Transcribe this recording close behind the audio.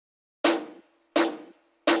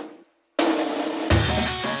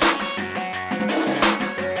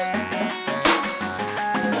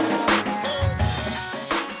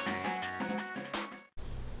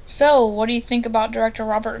So, what do you think about director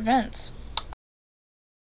Robert Vince?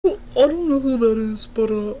 I don't know who that is, but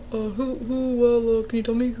can you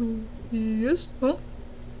tell me who he is? Huh?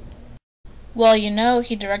 Well,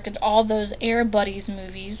 he directed all those Air Buddies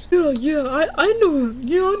movies. I know, I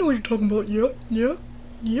know what you're talking about.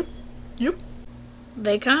 Yep.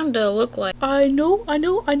 They kinda look like. I know,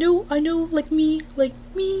 like me.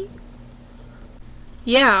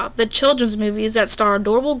 Yeah, the children's movies that star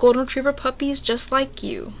adorable golden retriever puppies just like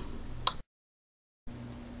you.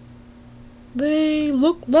 They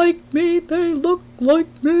look like me.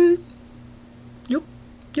 Yep.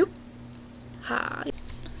 Ha.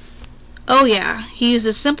 Oh yeah, he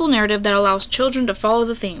uses simple narrative that allows children to follow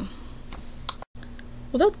the theme.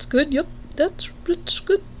 Well, that's good. Yep, that's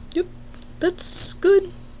good. Yep, that's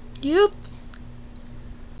good. Yep.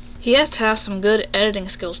 He has to have some good editing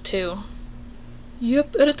skills too.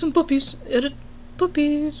 Yep, edit some puppies. Edit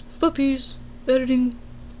puppies. Editing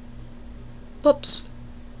pups.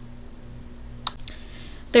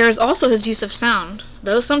 There is also his use of sound.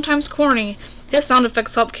 Though sometimes corny, his sound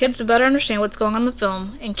effects help kids to better understand what's going on in the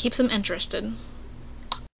film and keeps them interested.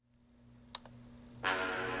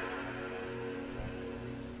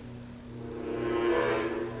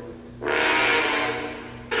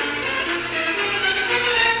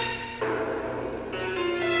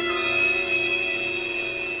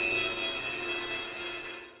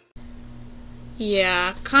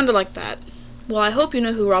 Yeah, kinda like that. Well, I hope you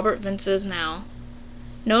know who Robert Vince is now.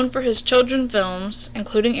 Known for his children's films,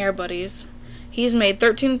 including Air Buddies, he's made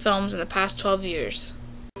 13 films in the past 12 years.